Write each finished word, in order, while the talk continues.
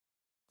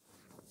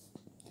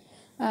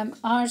I'm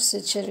R.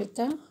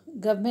 Sucharita,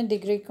 Government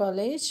Degree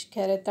College,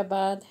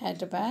 Khairatabad,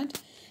 Hyderabad,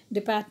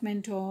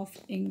 Department of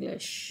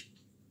English.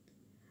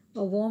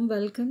 A warm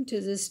welcome to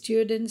the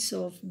students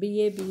of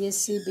BA,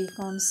 BSc,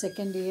 BCom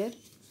second year.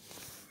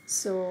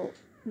 So,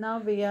 now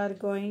we are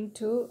going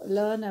to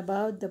learn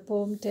about the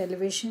poem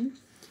Television,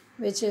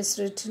 which is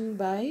written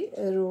by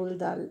Roald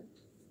Dahl.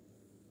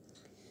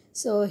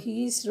 So,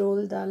 he is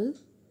Roald Dahl,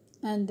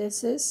 and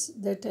this is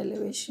the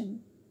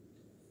television.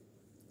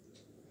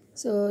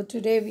 So,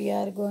 today we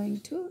are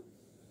going to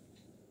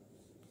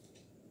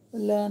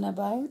learn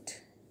about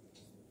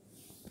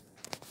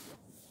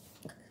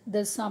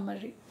the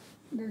summary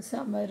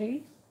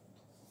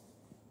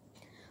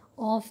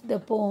of the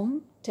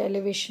poem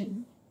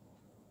Television.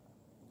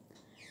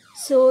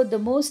 So, the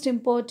most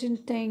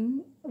important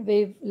thing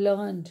we've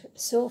learned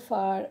so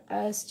far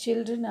as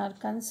children are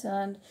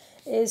concerned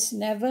is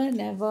never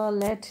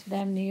let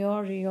them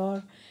near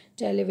your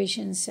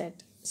television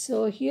set.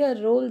 So, here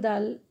Roald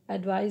Dahl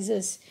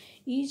advises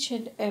each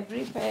and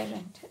every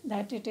parent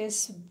that it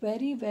is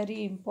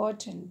very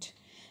important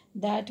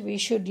that we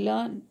should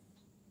learn.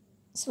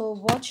 So,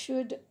 what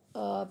should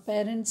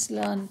parents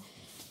learn?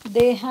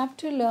 They have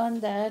to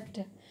learn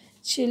that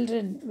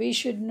we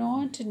should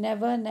not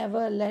never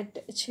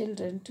let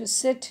children to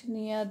sit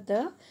near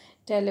the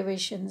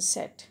television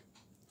set,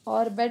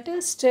 or better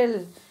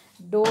still,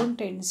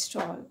 don't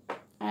install.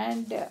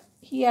 And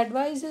he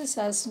advises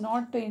us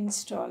not to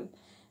install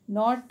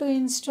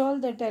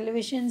the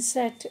television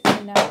set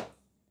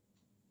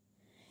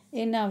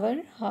in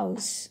our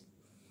house,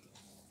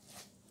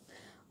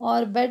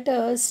 or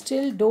better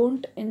still,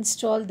 don't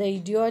install the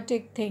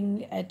idiotic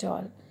thing at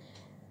all.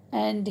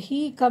 And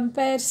he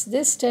compares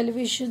this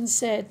television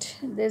set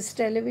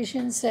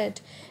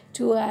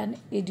to an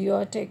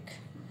idiotic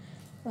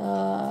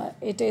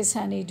it is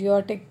an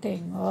idiotic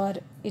thing, or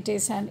it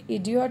is an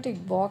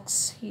idiotic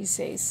box, he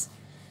says.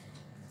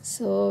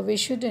 So we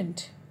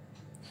shouldn't,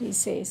 he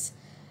says.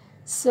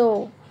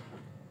 So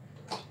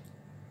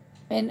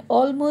in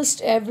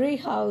almost every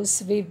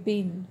house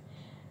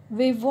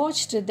we've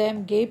watched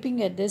them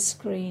gaping at the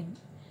screen.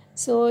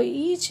 So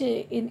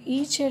in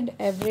each and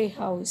every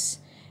house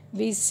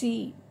we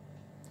see,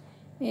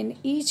 in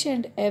each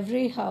and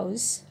every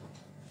house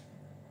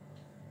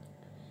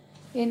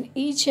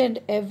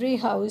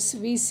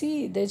we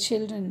see the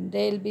children.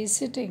 They'll be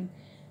sitting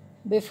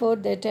before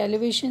the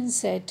television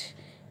set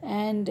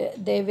and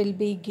they will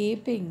be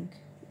gaping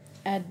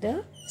at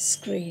the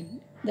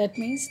screen. That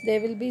means they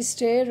will be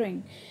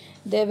staring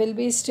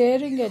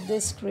at the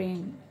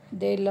screen.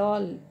 They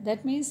loll.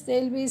 That means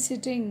they'll be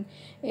sitting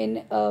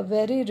in a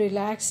very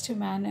relaxed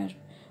manner,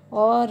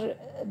 or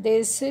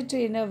they sit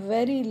in a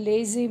very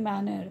lazy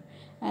manner,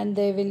 and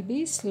they will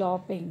be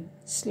slopping.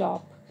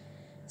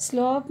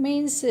 Slop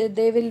means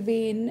they will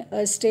be in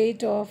a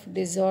state of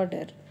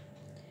disorder.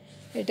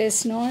 It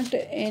is not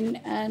in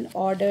an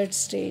ordered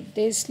state.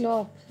 They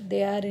slop.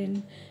 They are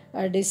in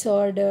a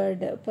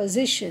disordered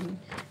position,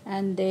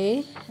 and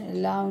they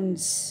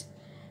lounge.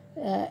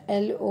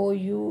 Lounge,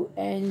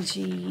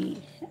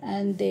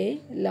 and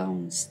they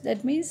lounge.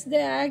 That means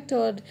they act,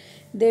 or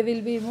they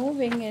will be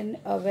moving in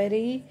a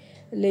very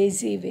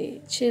lazy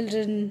way.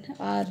 Children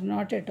are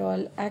not at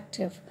all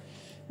active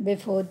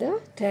before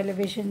the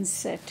television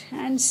set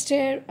and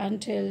stare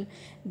until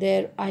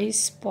their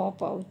eyes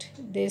pop out.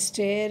 They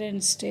stare,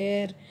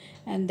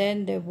 and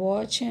then they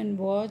watch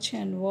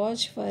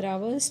for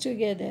hours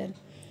together,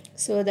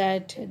 so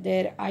that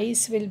their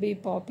eyes will be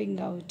popping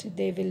out,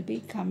 they will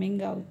be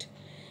coming out.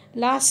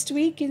 Last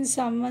week in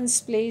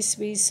someone's place,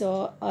 we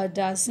saw a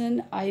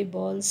dozen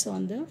eyeballs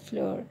on the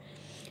floor.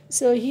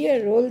 So here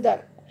Roald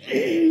Dahl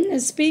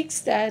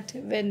speaks that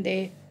when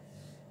they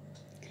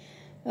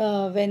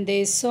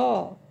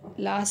saw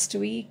last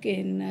week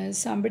in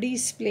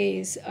somebody's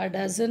place a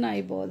dozen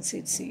eyeballs,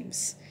 it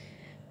seems.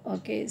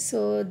 Okay,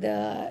 so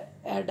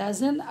a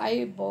dozen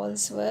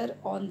eyeballs were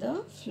on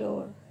the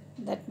floor.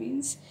 That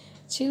means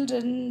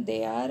children,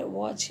 they are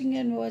watching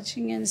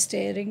and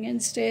staring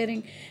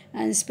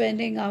and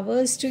spending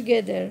hours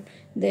together.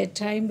 Their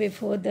time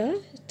before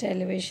the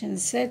television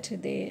set,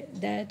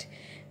 that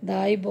the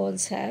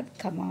eyeballs have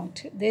come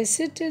out. They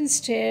sit and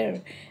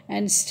stare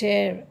and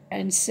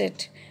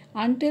sit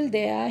until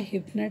they are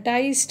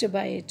hypnotized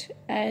by it,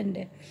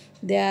 and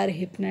they are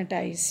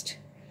hypnotized.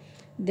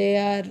 They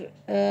are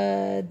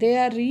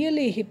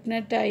really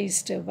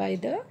hypnotized by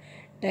the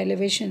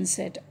television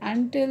set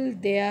until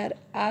they are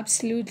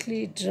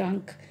absolutely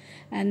drunk,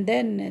 and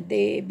then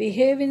they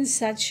behave in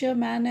such a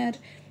manner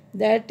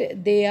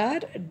that they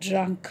are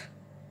drunk.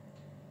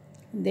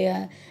 They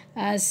are,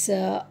 as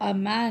a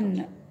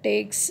man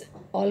takes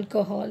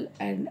alcohol,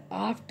 and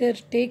after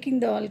taking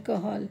the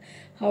alcohol,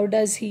 how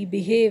does he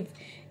behave?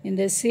 In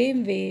the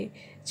same way,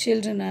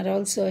 children are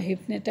also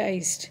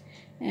hypnotized,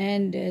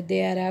 and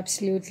they are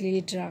absolutely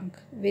drunk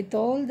with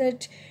all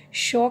that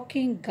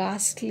shocking,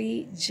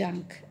 ghastly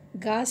junk.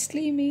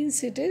 Ghastly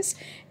means it is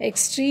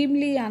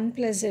extremely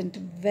unpleasant,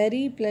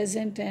 very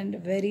pleasant, and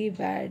very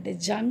bad.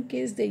 Junk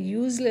is the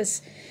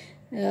useless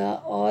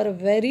or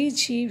very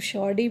cheap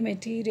shoddy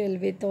material.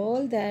 With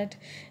all that,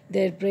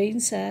 their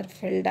brains are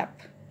filled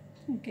up.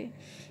 Okay,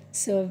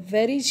 so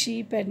very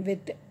cheap and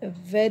with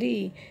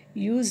very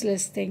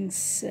useless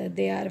things,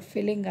 they are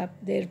filling up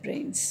their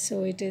brains.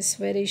 So it is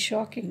very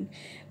shocking.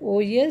 Oh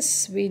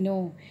yes, we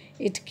know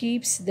it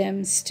keeps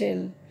them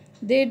still.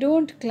 They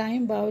don't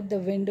climb out the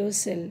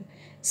windowsill,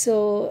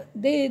 so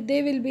they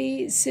will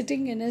be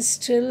sitting in a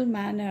still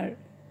manner.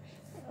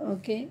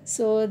 Okay,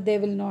 so they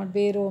will not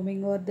be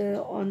roaming or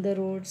the on the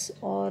roads,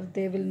 or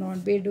they will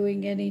not be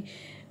doing any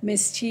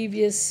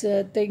mischievous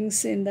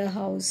things in the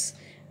house,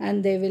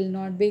 and they will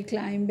not be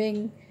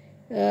climbing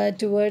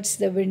towards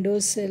the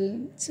windowsill.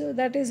 So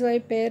that is why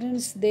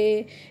parents,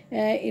 they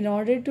in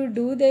order to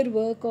do their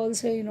work,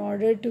 also in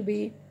order to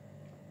be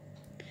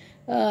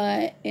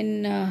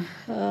in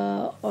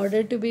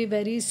order to be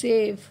very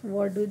safe,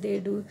 what do?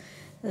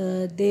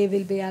 They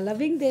will be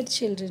allowing their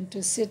children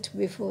to sit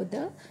before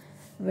the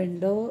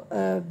window,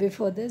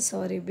 before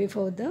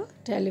the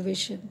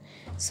television.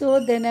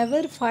 So they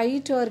never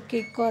fight or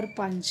kick or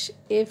punch.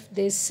 If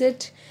they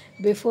sit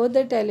before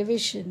the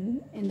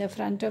television, in the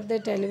front of the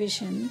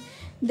television,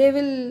 they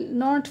will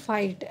not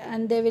fight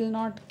and they will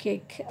not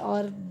kick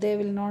or they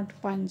will not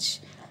punch,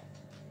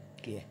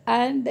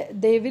 and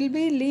they will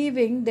be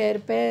leaving their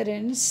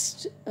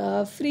parents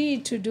free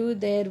to do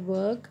their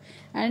work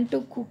and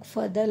to cook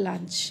for the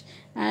lunch.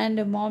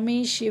 And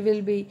mommy, she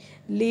will be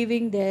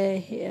leaving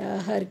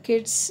her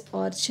kids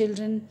or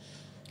children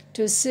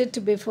to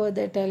sit before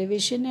the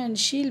television, and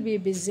she'll be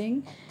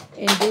busy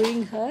in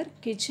doing her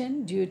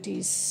kitchen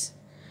duties.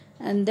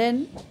 And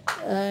then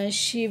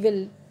she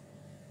will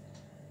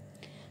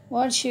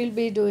what she'll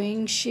be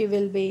doing, she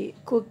will be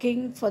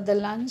cooking for the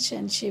lunch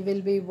and she will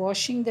be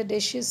washing the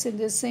dishes in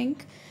the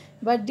sink.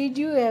 But did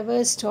you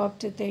ever stop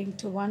to think,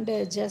 to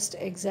wonder just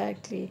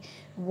exactly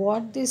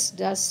what this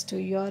does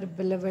to your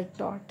beloved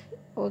thought?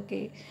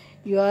 Okay,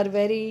 you are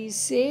very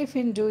safe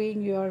in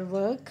doing your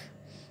work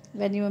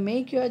when you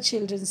make your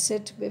children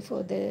sit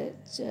before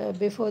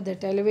the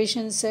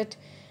television set,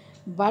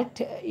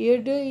 but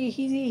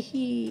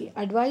he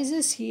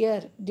advises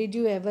here. Did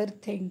you ever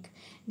think?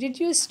 Did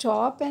you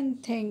stop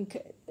and think?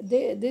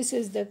 This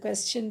is the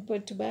question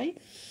put by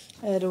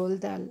Roald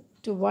Dahl.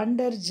 To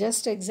wonder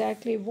just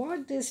exactly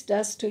what this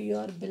does to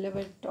your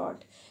beloved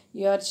thought,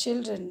 your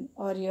children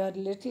or your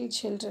little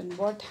children.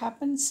 What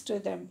happens to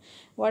them?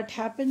 What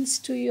happens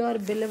to your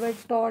beloved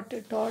thought?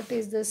 Thought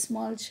is the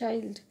small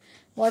child.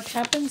 What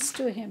happens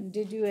to him?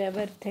 Did you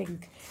ever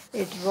think?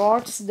 It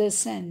rots the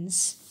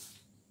sense,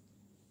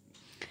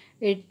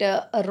 it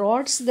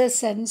rots the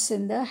sense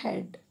in the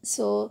head.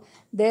 So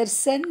their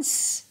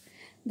sense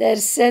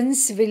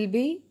will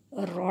be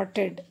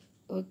rotted.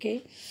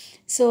 Okay,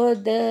 so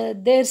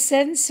their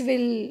sense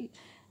will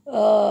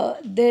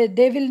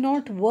they will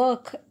not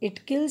work.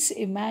 It kills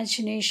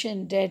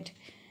imagination dead.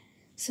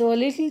 So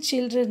little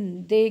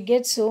children, they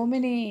get so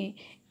many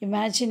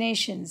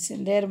imaginations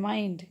in their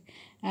mind,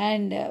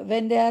 and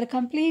when they are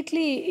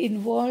completely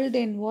involved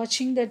in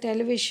watching the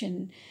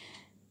television,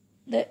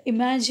 the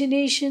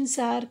imaginations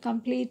are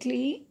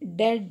completely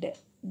dead.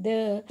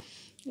 The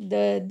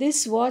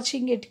this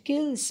watching, it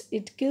kills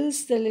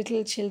the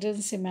little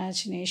children's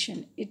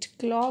imagination. It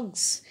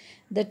clogs,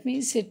 that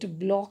means it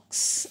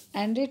blocks,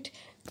 and it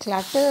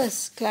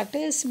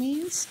clutters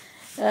means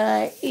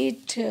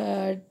it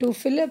to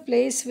fill a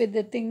place with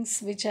the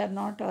things which are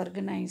not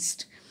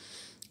organized,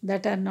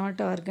 that are not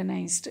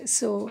organized.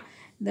 So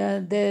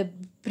the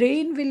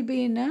brain will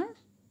be in a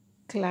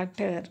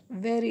clutter,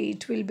 very,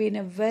 it will be in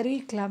a very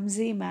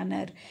clumsy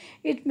manner.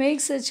 It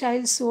makes a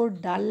child so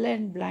dull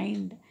and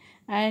blind,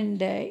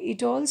 and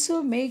it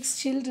also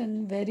makes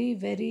children very,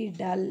 very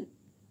dull.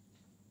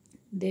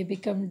 They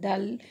become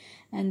dull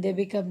and they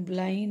become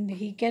blind.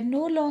 He can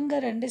no longer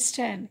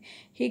understand.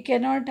 He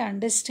cannot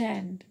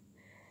understand.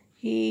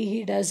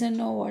 He doesn't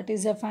know what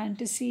is a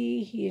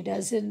fantasy. He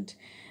doesn't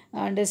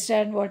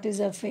understand what is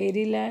a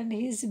fairyland.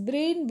 His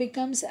brain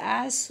becomes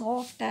as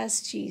soft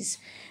as cheese.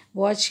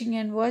 Watching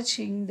and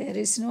watching, there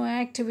is no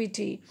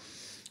activity.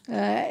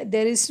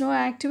 There is no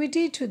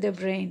activity to the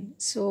brain.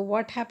 So,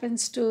 what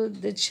happens to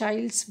the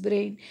child's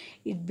brain?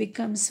 It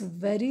becomes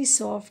very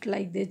soft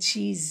like the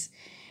cheese.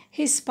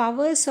 His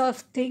powers of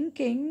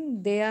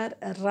thinking, they are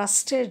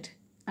rusted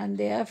and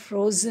they are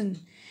frozen.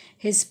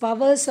 His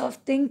powers of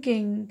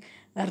thinking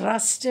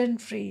rust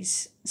and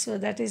freeze. So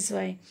that is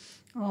why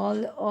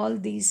all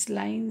these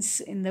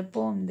lines in the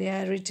poem, they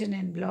are written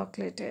in block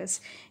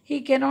letters.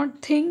 He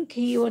cannot think,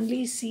 he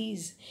only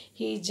sees.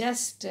 He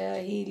just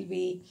he'll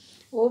be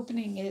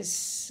opening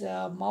his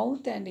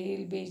mouth and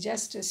he'll be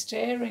just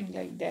staring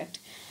like that.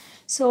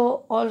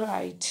 So, all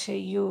right,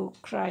 you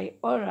cry,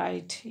 all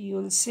right,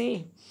 you'll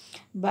say.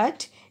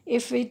 But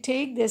if we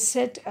take the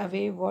set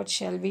away, what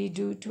shall we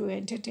do to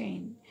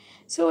entertain?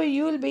 So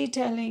you'll be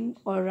telling,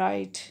 all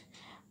right,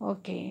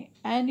 okay,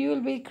 and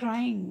you'll be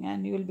crying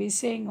and you'll be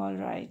saying, all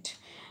right.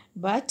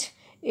 But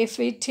If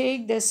we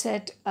take the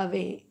set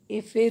away,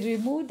 if we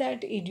remove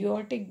that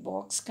idiotic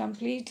box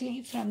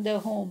completely from the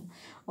home,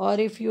 or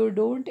if you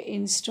don't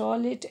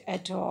install it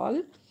at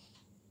all,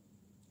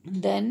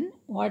 then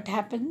what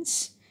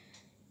happens?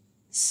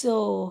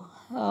 So,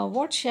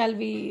 what shall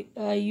we?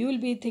 You'll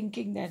be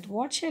thinking that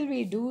what shall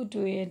we do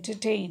to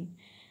entertain?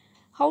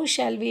 How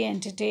shall we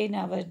entertain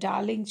our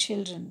darling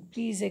children?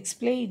 Please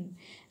explain.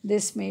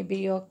 This may be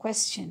your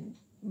question,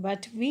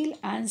 but we'll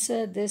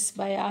answer this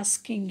by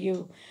asking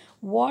you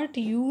what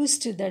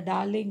used the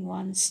darling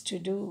ones to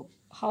do?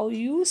 How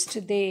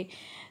used they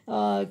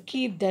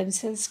keep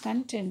themselves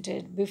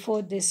contented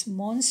before this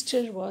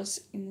monster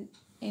was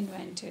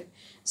invented?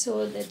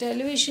 So the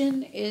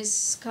television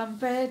is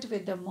compared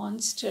with the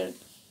monster,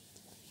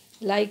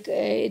 like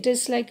it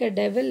is like a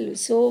devil.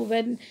 So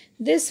when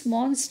this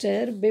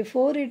monster,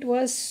 before it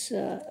was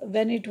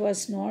when it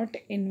was not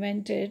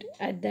invented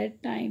at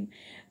that time,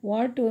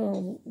 what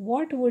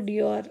would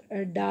your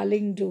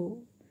darling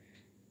do?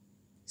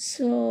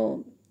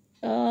 So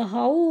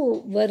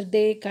how were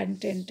they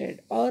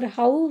contented, or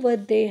how were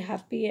they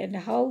happy, and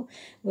how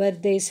were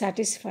they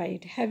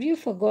satisfied? Have you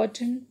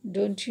forgotten?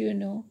 Don't you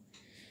know?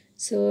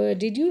 So,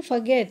 did you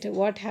forget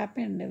what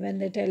happened when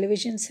the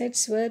television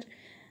sets were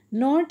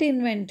not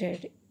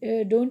invented?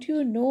 Don't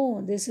you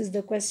know? This is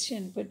the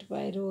question put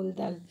by Roald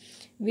Dahl.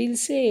 We'll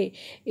say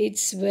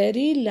it's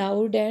very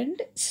loud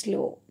and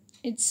slow.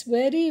 It's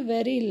very,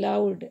 very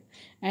loud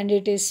and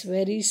it is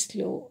very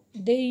slow.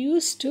 They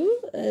used to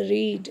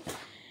read.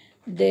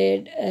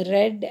 They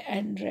read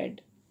and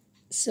read.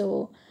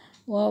 So,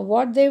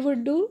 what they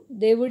would do,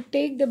 they would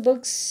take the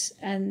books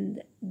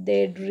and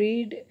they'd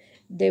read.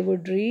 They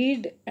would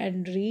read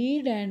and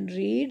read and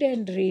read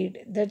and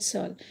read. That's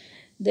all.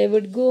 They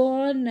would go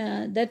on.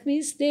 That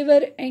means they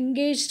were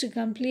engaged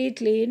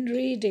completely in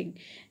reading.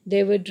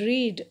 They would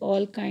read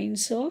all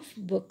kinds of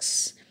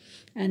books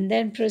and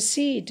then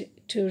proceed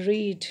to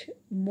read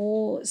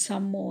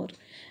some more.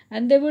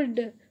 And they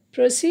would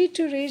proceed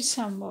to read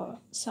some more,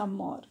 some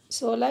more.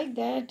 So, like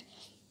that,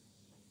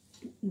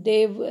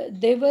 they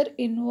were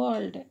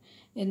involved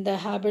in the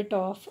habit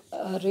of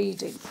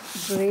reading.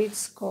 Great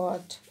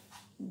Scott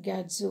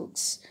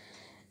Gadzooks.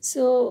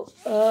 So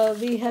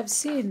we have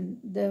seen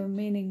the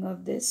meaning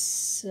of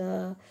this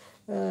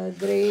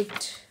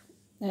great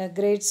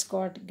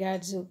Scott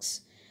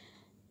Gadzooks.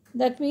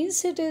 That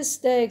means it is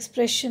the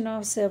expression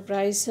of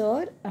surprise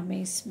or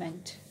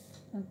amazement.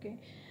 Okay.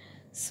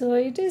 So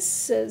it is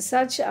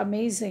such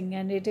amazing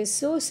and it is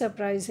so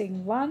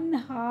surprising. One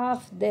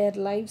half their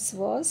lives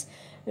was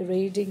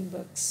reading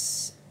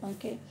books.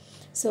 Okay.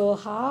 So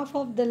half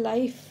of the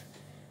life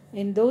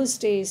in those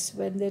days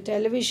when the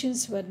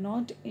televisions were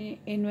not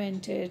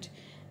invented,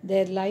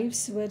 their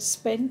lives were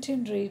spent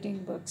in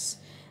reading books.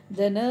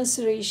 The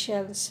nursery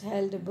shelves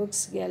held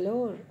books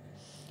galore.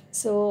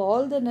 So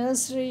all the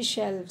nursery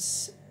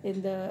shelves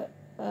in the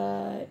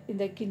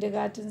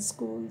kindergarten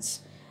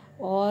schools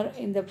or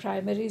in the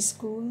primary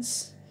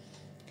schools,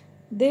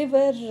 they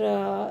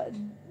were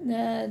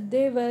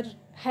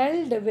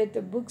held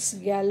with books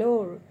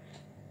galore.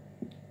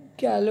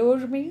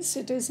 Galore means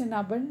it is in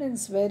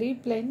abundance, very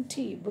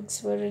plenty.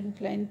 Books were in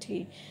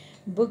plenty.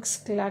 Books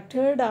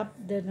cluttered up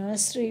the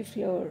nursery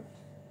floor.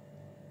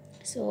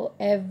 So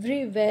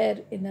everywhere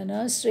in the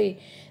nursery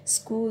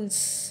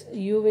schools,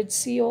 you would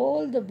see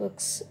all the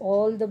books.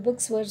 All the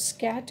books were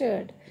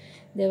scattered.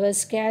 They were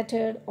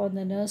scattered on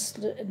the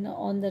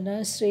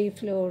nursery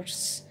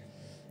floors.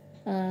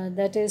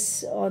 That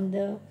is on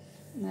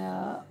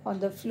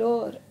the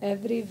floor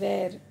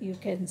everywhere you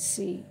can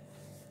see.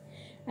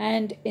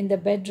 And in the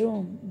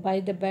bedroom by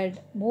the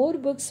bed, more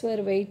books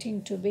were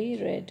waiting to be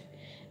read.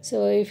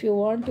 So if you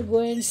want to go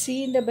and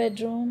see in the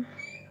bedroom,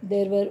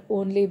 there were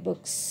only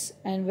books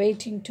and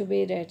waiting to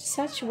be read.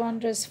 Such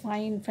wondrous,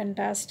 fine,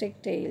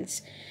 fantastic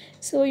tales.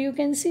 So you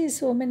can see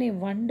so many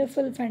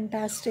wonderful,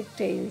 fantastic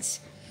tales.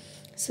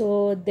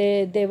 So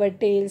there were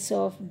tales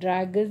of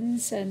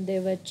dragons and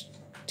there were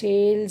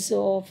tales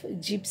of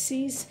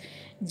gypsies.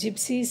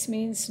 Gypsies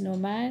means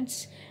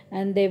nomads,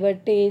 and they were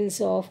tales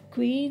of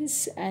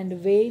queens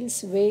and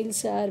whales.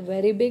 Whales are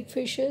very big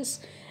fishes,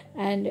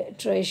 and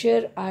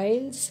treasure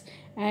isles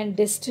and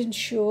distant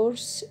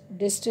shores,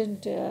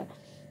 distant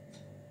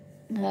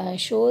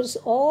shores.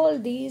 All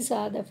these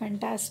are the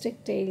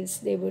fantastic tales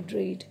they would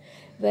read,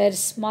 where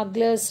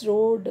smugglers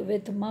rowed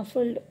with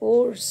muffled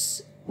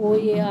oars.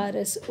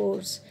 OARS,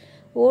 oars.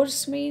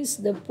 Oars means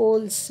the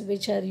poles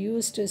which are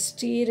used to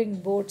steering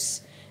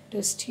boats,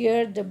 to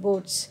steer the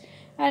boats,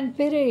 and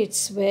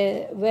pirates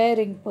were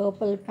wearing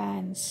purple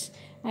pants,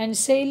 and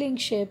sailing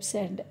ships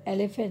and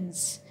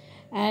elephants,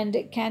 and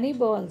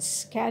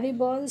cannibals.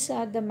 Cannibals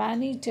are the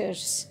man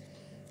eaters,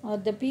 or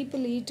the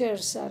people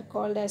eaters are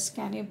called as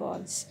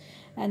cannibals.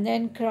 And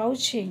then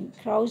crouching.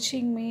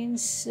 Crouching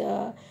means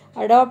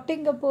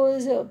adopting a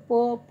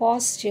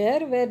posture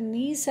where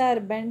knees are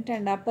bent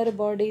and upper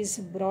body is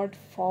brought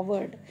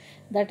forward.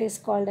 That is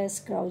called as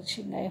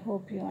crouching. I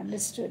hope you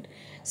understood.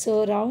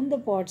 So round the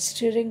pot,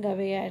 stirring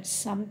away at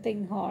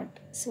something hot.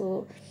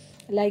 So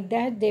like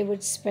that they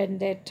would spend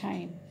their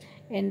time.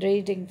 in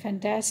reading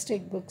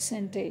fantastic books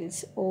and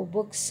tales. Oh,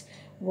 books,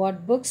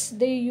 what books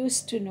they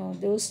used to know,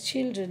 those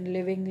children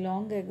living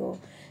long ago.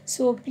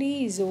 So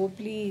please, oh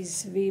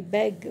please, we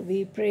beg,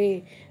 we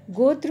pray,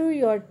 go through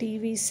your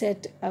TV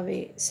set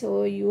away.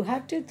 So you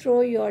have to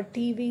throw your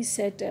TV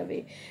set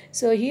away.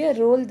 So here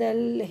Roald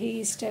Dahl,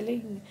 he is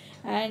telling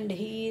and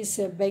he is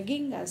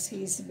begging us,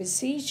 he is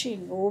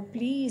beseeching, oh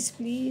please,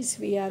 please,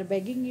 we are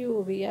begging you,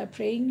 we are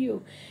praying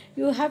you.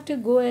 You have to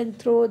go and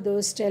throw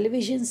those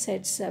television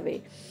sets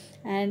away,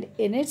 and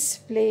in its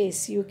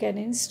place you can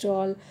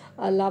install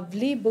a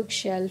lovely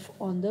bookshelf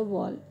on the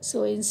wall.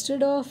 So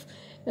instead of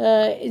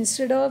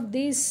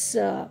this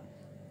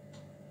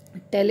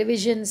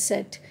television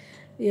set,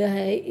 yeah,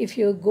 if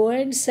you go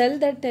and sell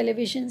that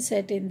television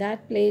set, in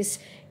that place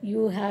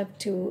you have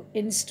to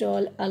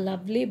install a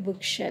lovely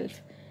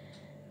bookshelf,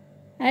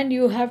 and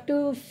you have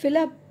to fill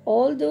up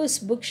all those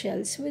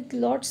bookshelves with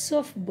lots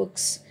of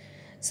books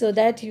so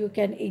that you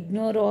can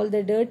ignore all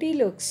the dirty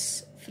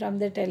looks from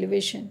the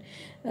television.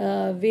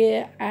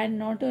 And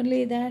not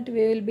only that,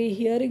 we will be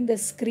hearing the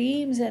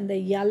screams and the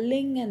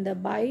yelling and the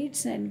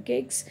bites and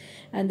kicks,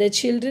 and the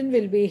children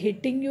will be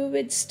hitting you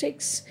with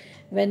sticks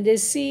when they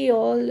see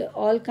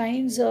all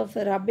kinds of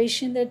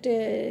rubbish in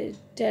the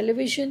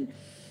television,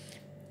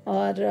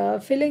 or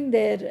filling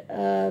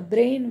their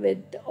brain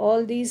with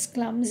all these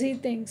clumsy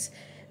things.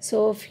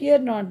 So fear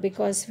not,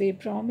 because we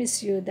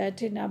promise you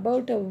that in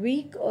about a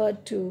week or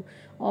two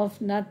of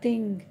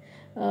nothing,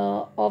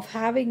 of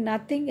having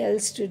nothing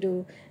else to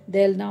do,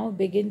 they'll now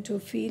begin to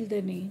feel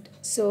the need.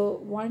 So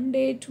 1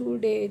 day, 2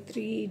 day,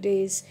 3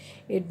 days,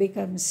 it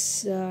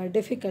becomes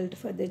difficult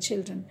for the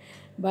children,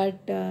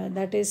 but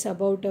that is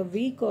about a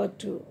week or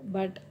two.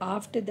 But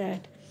after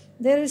that,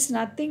 there is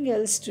nothing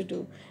else to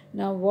do.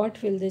 Now,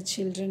 what will the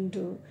children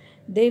do?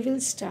 They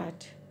will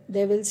start.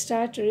 They will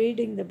start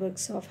reading the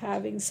books, of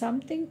having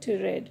something to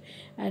read.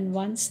 And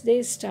once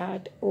they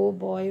start, oh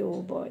boy,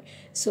 oh boy.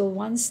 So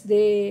once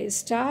they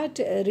start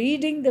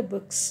reading the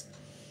books,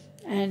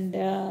 and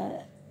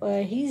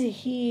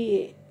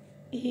he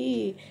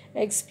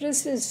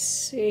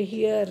expresses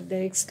here the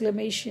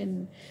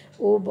exclamation,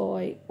 oh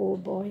boy.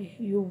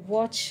 You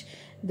watch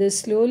the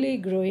slowly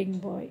growing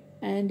boy,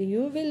 and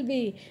you will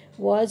be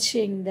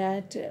watching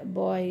that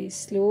boy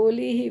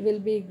slowly. He will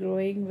be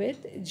growing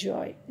with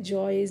joy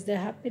is the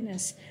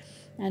happiness,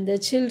 and the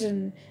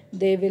children,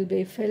 they will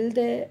be filled,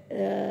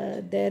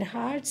 their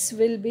hearts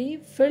will be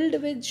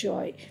filled with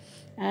joy,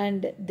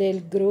 and they'll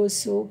grow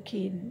so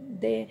keen.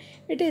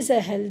 It is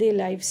a healthy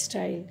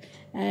lifestyle,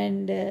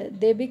 and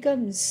they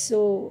become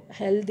so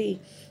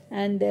healthy,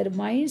 and their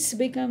minds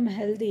become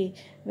healthy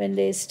when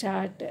they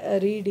start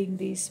reading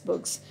these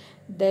books.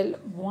 They'll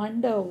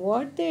wonder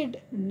what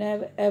they'd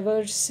never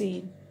ever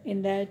seen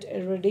in that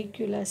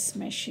ridiculous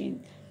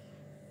machine.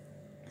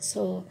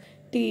 So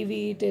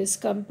TV, it is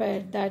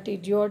compared, that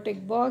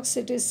idiotic box,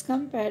 it is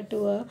compared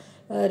to a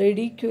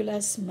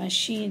ridiculous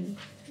machine.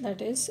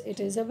 That is, it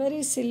is a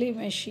very silly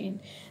machine,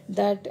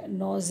 that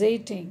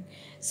nauseating.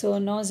 So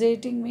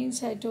nauseating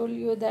means, I told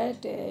you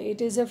that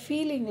it is a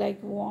feeling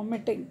like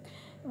vomiting.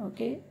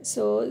 Okay,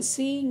 so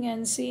seeing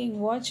and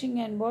seeing, watching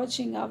and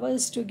watching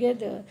hours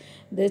together,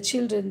 the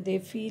children, they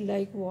feel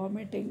like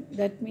vomiting.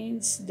 That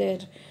means their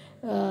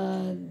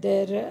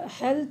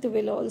health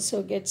will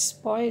also get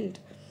spoiled,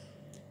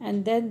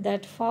 and then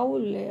that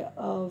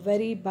foul,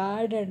 very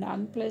bad and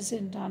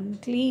unpleasant,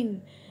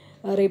 unclean,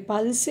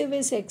 repulsive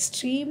is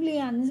extremely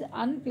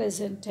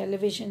unpleasant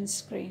television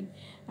screen,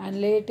 and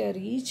later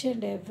each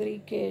and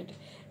every kid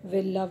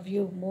will love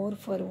you more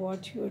for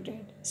what you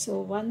did.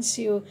 So once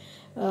you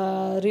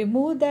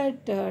remove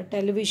that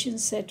television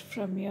set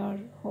from your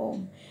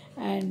home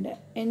and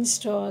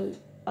install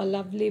a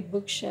lovely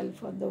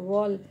bookshelf on the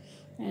wall,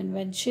 and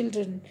when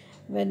children,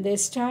 when they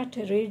start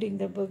reading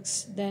the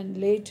books, then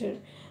later,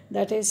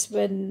 that is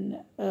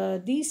when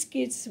these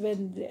kids,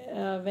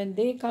 when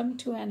they come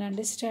to an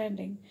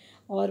understanding,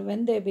 or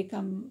when they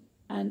become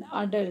an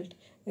adult,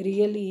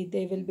 really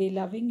they will be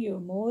loving you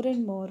more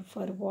and more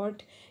for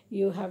what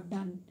you have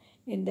done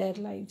in their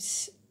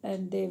lives,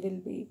 and they will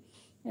be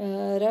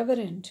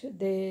reverent.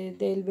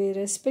 They'll be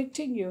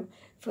respecting you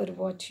for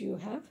what you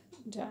have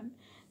done.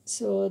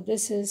 So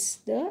this is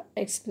the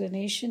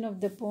explanation of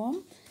the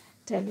poem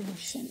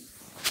Television.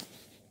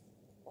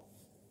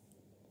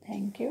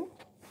 Thank you.